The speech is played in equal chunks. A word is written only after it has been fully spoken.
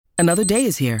Another day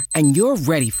is here, and you're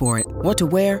ready for it. What to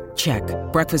wear? Check.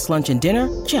 Breakfast, lunch, and dinner?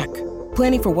 Check.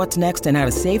 Planning for what's next and how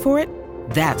to save for it?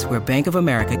 That's where Bank of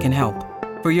America can help.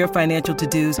 For your financial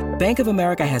to-dos, Bank of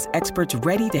America has experts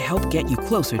ready to help get you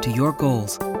closer to your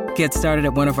goals. Get started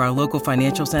at one of our local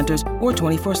financial centers or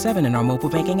 24/7 in our mobile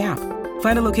banking app.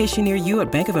 Find a location near you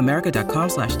at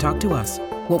bankofamerica.com/talktous.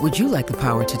 What would you like the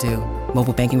power to do?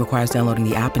 Mobile banking requires downloading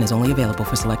the app and is only available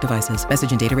for select devices.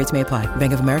 Message and data rates may apply.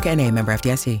 Bank of America N.A., member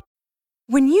FDIC.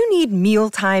 When you need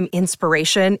mealtime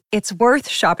inspiration, it's worth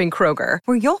shopping Kroger,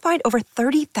 where you'll find over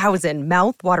 30,000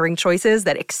 mouth-watering choices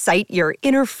that excite your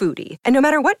inner foodie. And no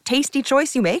matter what tasty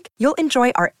choice you make, you'll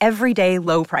enjoy our everyday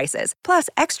low prices, plus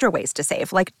extra ways to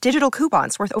save, like digital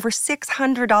coupons worth over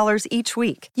 $600 each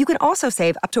week. You can also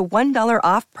save up to $1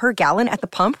 off per gallon at the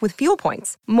pump with fuel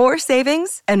points. More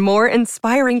savings and more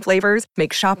inspiring flavors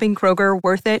make shopping Kroger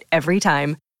worth it every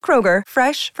time. Kroger,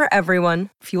 fresh for everyone.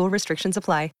 Fuel restrictions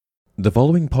apply. The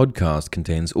following podcast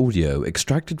contains audio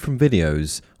extracted from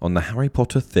videos on the Harry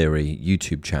Potter Theory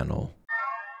YouTube channel.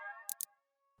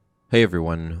 Hey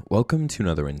everyone, welcome to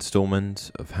another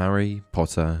installment of Harry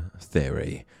Potter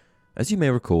Theory. As you may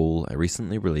recall, I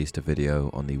recently released a video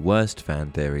on the worst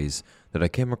fan theories that I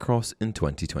came across in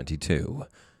 2022.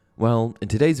 Well, in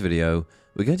today's video,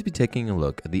 we're going to be taking a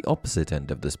look at the opposite end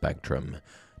of the spectrum,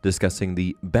 discussing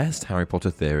the best Harry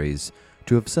Potter theories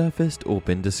to have surfaced or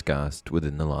been discussed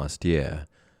within the last year.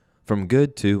 From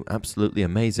good to absolutely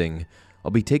amazing, I'll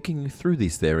be taking you through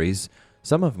these theories,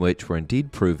 some of which were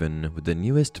indeed proven with the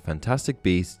newest Fantastic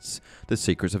Beasts: The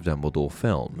Secrets of Dumbledore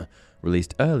film,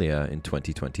 released earlier in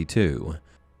 2022.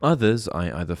 Others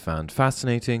I either found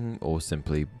fascinating or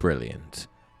simply brilliant.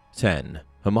 10.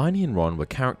 Hermione and Ron were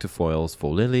character foils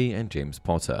for Lily and James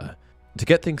Potter. To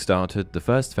get things started, the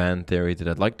first fan theory that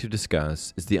I'd like to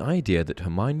discuss is the idea that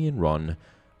Hermione and Ron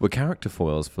were character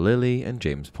foils for Lily and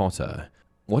James Potter.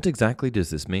 What exactly does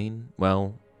this mean?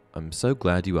 Well, I'm so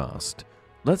glad you asked.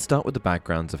 Let's start with the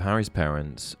backgrounds of Harry's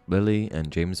parents, Lily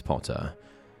and James Potter.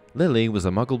 Lily was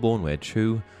a Muggle-born witch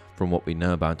who, from what we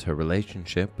know about her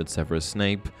relationship with Severus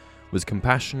Snape, was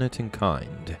compassionate and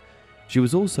kind. She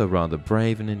was also rather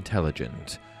brave and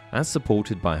intelligent, as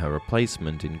supported by her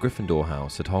replacement in Gryffindor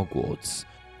House at Hogwarts,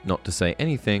 not to say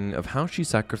anything of how she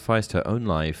sacrificed her own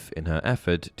life in her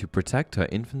effort to protect her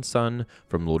infant son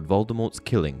from Lord Voldemort's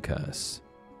killing curse.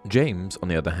 James, on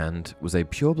the other hand, was a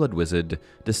pureblood wizard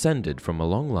descended from a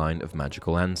long line of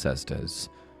magical ancestors.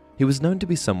 He was known to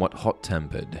be somewhat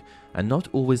hot-tempered, and not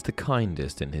always the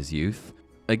kindest in his youth.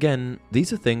 Again,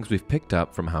 these are things we've picked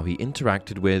up from how he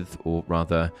interacted with, or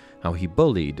rather, how he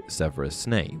bullied Severus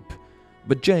Snape.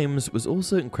 But James was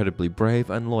also incredibly brave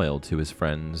and loyal to his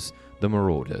friends, the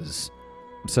Marauders.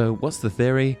 So what's the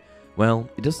theory? Well,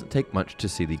 it doesn't take much to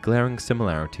see the glaring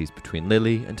similarities between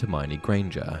Lily and Hermione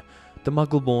Granger, the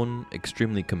Muggle-born,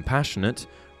 extremely compassionate,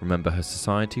 remember her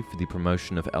society for the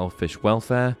promotion of elfish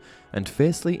welfare, and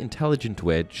fiercely intelligent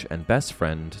witch and best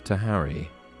friend to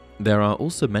Harry. There are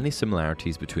also many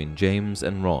similarities between James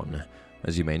and Ron.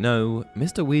 As you may know,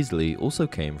 Mr. Weasley also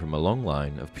came from a long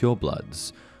line of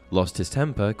purebloods, lost his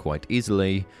temper quite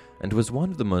easily, and was one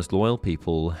of the most loyal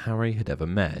people Harry had ever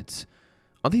met.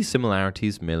 Are these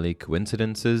similarities merely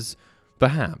coincidences?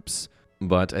 Perhaps,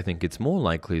 but I think it's more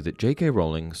likely that J.K.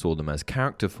 Rowling saw them as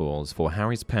character foils for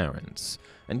Harry's parents,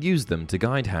 and used them to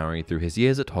guide Harry through his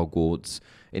years at Hogwarts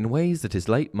in ways that his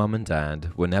late mum and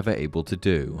dad were never able to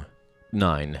do.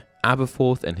 9.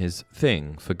 Aberforth and his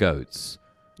thing for goats.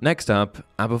 Next up,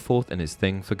 Aberforth and his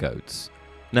thing for goats.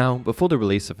 Now, before the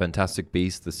release of Fantastic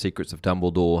Beasts: The Secrets of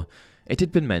Dumbledore, it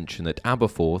had been mentioned that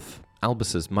Aberforth,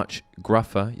 Albus's much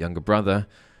gruffer younger brother,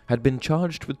 had been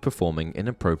charged with performing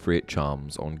inappropriate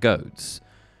charms on goats.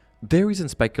 Theories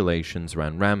and speculations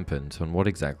ran rampant on what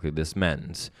exactly this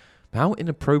meant. How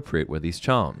inappropriate were these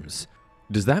charms?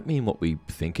 Does that mean what we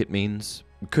think it means?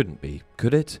 Couldn't be,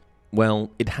 could it?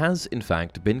 Well, it has in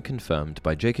fact been confirmed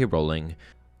by J.K. Rowling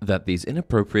that these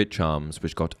inappropriate charms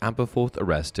which got Aberforth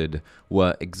arrested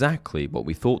were exactly what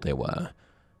we thought they were.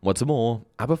 What's more,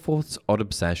 Aberforth's odd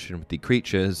obsession with the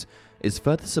creatures is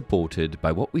further supported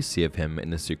by what we see of him in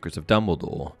The Secrets of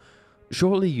Dumbledore.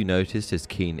 Surely you noticed his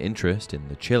keen interest in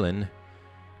the Qilin.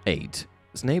 8.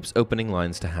 Snape's opening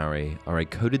lines to Harry are a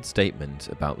coded statement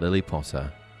about Lily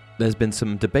Potter. There's been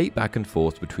some debate back and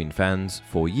forth between fans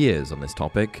for years on this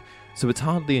topic, so it's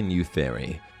hardly a new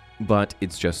theory. But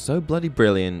it's just so bloody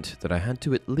brilliant that I had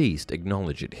to at least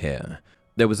acknowledge it here.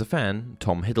 There was a fan,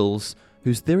 Tom Hiddles,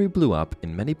 whose theory blew up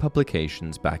in many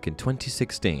publications back in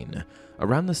 2016,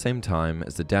 around the same time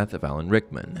as the death of Alan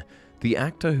Rickman, the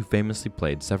actor who famously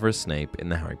played Severus Snape in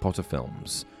the Harry Potter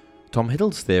films. Tom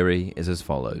Hiddles' theory is as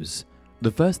follows.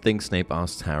 The first thing Snape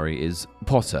asks Harry is,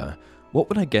 "Potter, what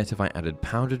would I get if I added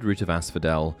powdered root of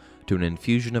asphodel to an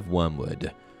infusion of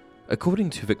wormwood?" According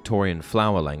to Victorian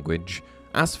flower language,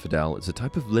 asphodel is a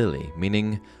type of lily,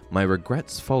 meaning "my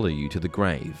regrets follow you to the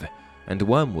grave," and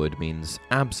wormwood means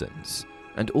absence,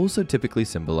 and also typically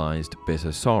symbolized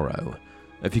bitter sorrow.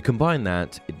 If you combine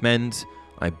that, it meant,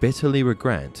 "I bitterly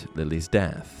regret Lily's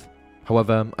death."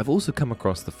 However, I've also come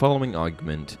across the following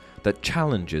argument that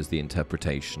challenges the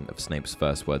interpretation of Snape's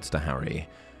first words to Harry.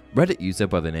 Reddit user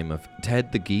by the name of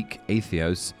Ted the Geek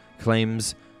Atheos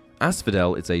claims,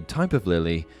 "Asphodel is a type of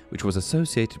lily which was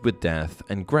associated with death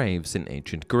and graves in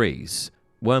ancient Greece.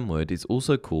 Wormwood is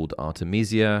also called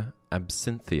Artemisia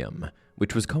absinthium,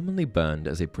 which was commonly burned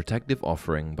as a protective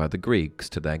offering by the Greeks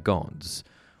to their gods."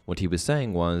 What he was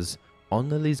saying was, "On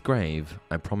Lily's grave,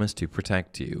 I promise to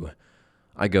protect you."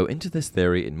 I go into this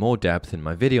theory in more depth in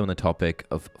my video on the topic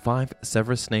of 5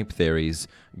 Severus Snape theories,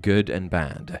 good and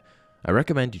bad. I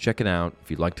recommend you check it out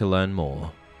if you'd like to learn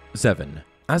more. 7.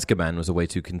 Azkaban was a way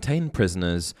to contain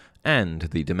prisoners and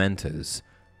the Dementors.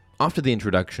 After the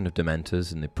introduction of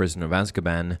Dementors in The Prisoner of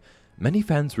Azkaban, many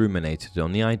fans ruminated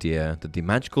on the idea that the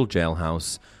magical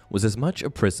jailhouse was as much a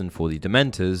prison for the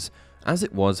Dementors as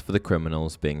it was for the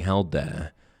criminals being held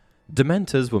there.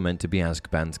 Dementors were meant to be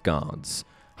Azkaban's guards.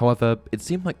 However, it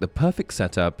seemed like the perfect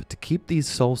setup to keep these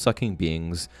soul-sucking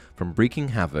beings from wreaking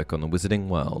havoc on the wizarding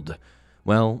world.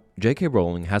 Well, J.K.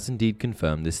 Rowling has indeed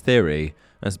confirmed this theory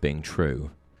as being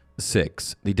true.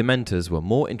 6. The Dementors were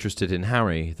more interested in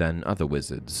Harry than other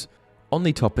wizards. On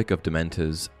the topic of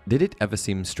Dementors, did it ever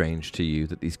seem strange to you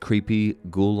that these creepy,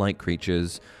 ghoul-like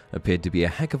creatures appeared to be a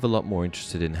heck of a lot more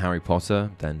interested in Harry Potter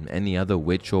than any other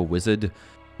witch or wizard?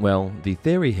 Well, the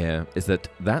theory here is that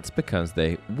that's because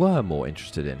they were more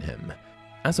interested in him.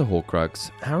 As a Horcrux,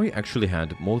 Harry actually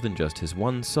had more than just his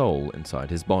one soul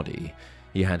inside his body.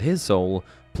 He had his soul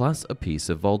plus a piece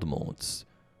of Voldemort's.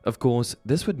 Of course,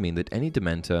 this would mean that any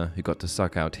Dementor who got to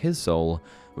suck out his soul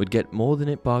would get more than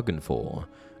it bargained for,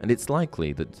 and it's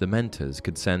likely that the Dementors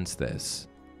could sense this.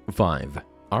 5.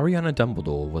 Ariana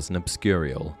Dumbledore was an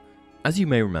Obscurial. As you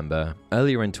may remember,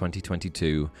 earlier in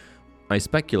 2022, I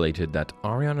speculated that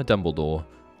Ariana Dumbledore,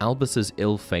 Albus's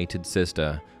ill-fated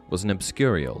sister, was an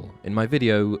Obscurial in my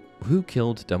video, Who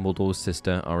Killed Dumbledore's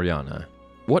Sister Ariana?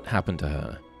 What happened to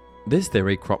her? This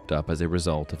theory cropped up as a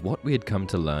result of what we had come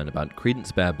to learn about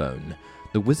Credence Barebone,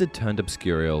 the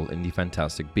wizard-turned-Obscurial in the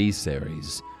Fantastic Beasts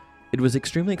series. It was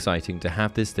extremely exciting to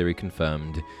have this theory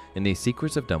confirmed in the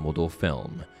Secrets of Dumbledore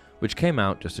film, which came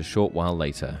out just a short while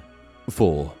later.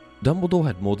 4. Dumbledore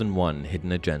had more than one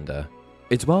hidden agenda.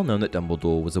 It's well known that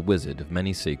Dumbledore was a wizard of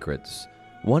many secrets.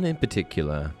 One in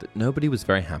particular that nobody was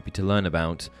very happy to learn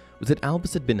about was that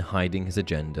Albus had been hiding his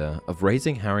agenda of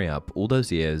raising Harry up all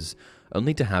those years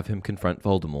only to have him confront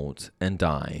Voldemort and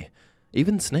die.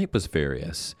 Even Snape was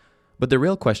furious. But the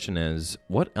real question is,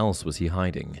 what else was he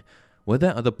hiding? Were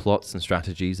there other plots and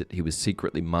strategies that he was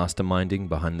secretly masterminding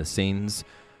behind the scenes?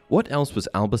 What else was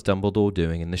Albus Dumbledore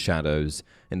doing in the shadows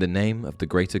in the name of the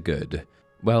greater good?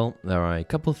 Well, there are a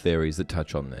couple theories that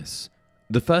touch on this.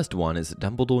 The first one is that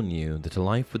Dumbledore knew that a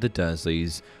life with the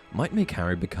Dursleys might make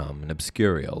Harry become an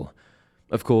Obscurial.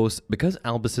 Of course, because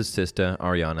Albus's sister,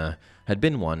 Ariana, had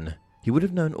been one, he would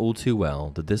have known all too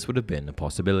well that this would have been a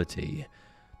possibility.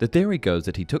 The theory goes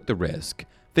that he took the risk,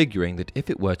 figuring that if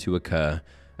it were to occur,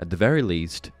 at the very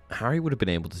least, Harry would have been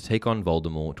able to take on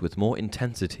Voldemort with more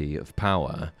intensity of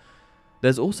power.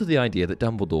 There's also the idea that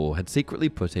Dumbledore had secretly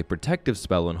put a protective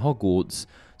spell on Hogwarts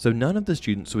so none of the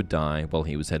students would die while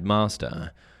he was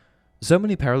headmaster. So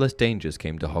many perilous dangers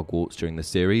came to Hogwarts during the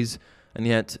series, and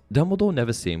yet Dumbledore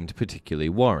never seemed particularly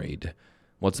worried.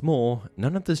 What's more,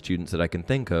 none of the students that I can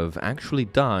think of actually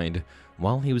died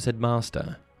while he was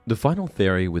headmaster. The final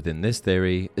theory within this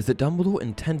theory is that Dumbledore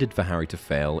intended for Harry to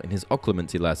fail in his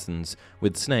occlumency lessons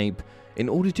with Snape in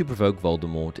order to provoke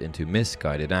Voldemort into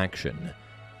misguided action.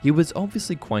 He was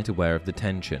obviously quite aware of the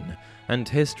tension and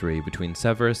history between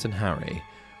Severus and Harry,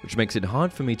 which makes it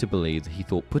hard for me to believe that he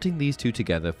thought putting these two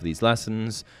together for these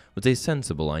lessons was a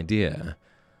sensible idea.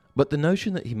 But the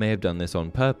notion that he may have done this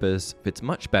on purpose fits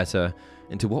much better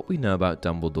into what we know about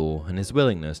Dumbledore and his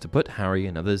willingness to put Harry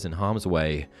and others in harm's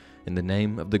way in the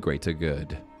name of the greater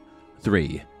good.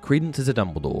 3. Credence is a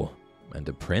Dumbledore. And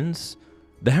a prince?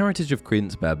 The heritage of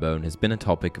Credence Barebone has been a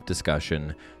topic of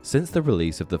discussion since the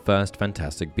release of the first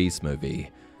Fantastic Beasts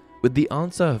movie. With the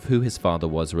answer of who his father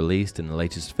was released in the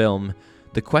latest film,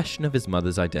 the question of his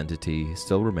mother's identity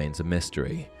still remains a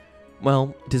mystery.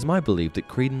 Well, it is my belief that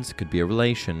Credence could be a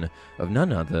relation of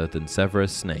none other than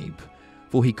Severus Snape,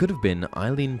 for he could have been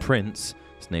Eileen Prince,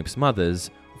 Snape's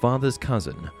mother's father's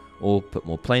cousin, or, put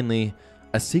more plainly,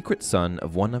 a secret son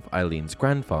of one of Eileen's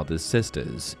grandfather's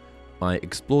sisters. I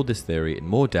explored this theory in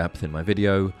more depth in my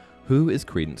video, Who is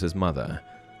Credence's Mother?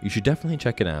 You should definitely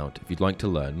check it out if you'd like to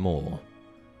learn more.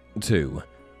 2.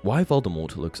 Why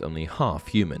Voldemort looks only half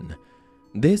human.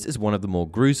 This is one of the more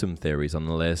gruesome theories on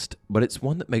the list, but it's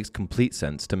one that makes complete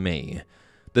sense to me.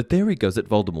 The theory goes that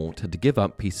Voldemort had to give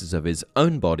up pieces of his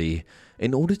own body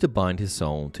in order to bind his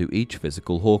soul to each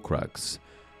physical Horcrux.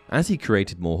 As he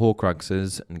created more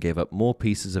Horcruxes and gave up more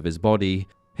pieces of his body,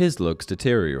 his looks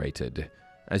deteriorated.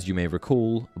 As you may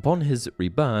recall, upon his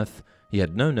rebirth, he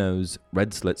had no nose,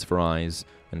 red slits for eyes,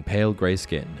 and pale grey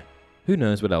skin. Who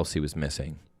knows what else he was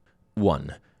missing?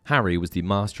 1. Harry was the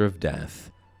Master of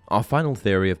Death. Our final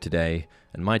theory of today,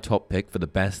 and my top pick for the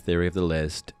best theory of the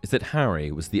list, is that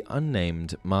Harry was the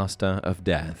unnamed Master of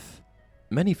Death.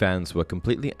 Many fans were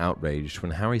completely outraged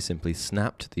when Harry simply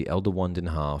snapped the Elder Wand in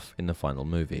half in the final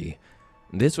movie.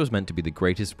 This was meant to be the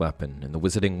greatest weapon in the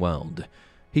wizarding world.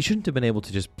 He shouldn't have been able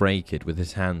to just break it with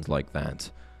his hands like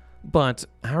that. But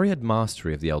Harry had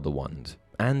mastery of the Elder Wand,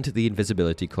 and the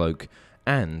Invisibility Cloak,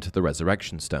 and the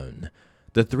Resurrection Stone.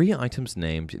 The 3 items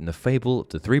named in the fable of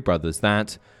the 3 brothers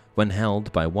that, when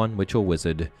held by one witch or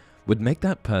wizard, would make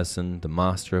that person the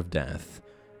Master of Death.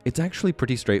 It's actually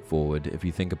pretty straightforward if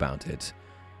you think about it.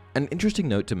 An interesting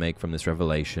note to make from this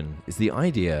revelation is the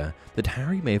idea that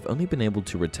Harry may have only been able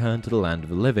to return to the land of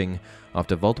the living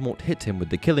after Voldemort hit him with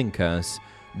the killing curse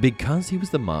because he was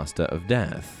the Master of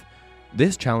Death.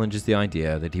 This challenges the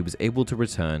idea that he was able to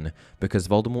return because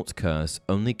Voldemort's curse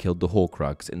only killed the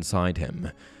Horcrux inside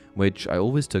him, which I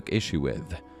always took issue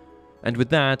with. And with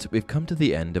that, we've come to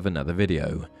the end of another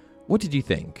video. What did you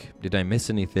think? Did I miss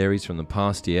any theories from the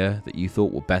past year that you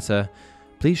thought were better?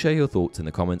 Please share your thoughts in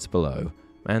the comments below.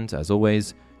 And as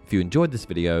always, if you enjoyed this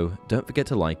video, don't forget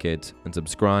to like it and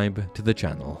subscribe to the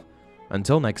channel.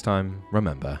 Until next time,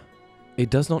 remember,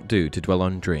 it does not do to dwell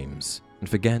on dreams and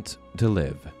forget to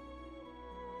live.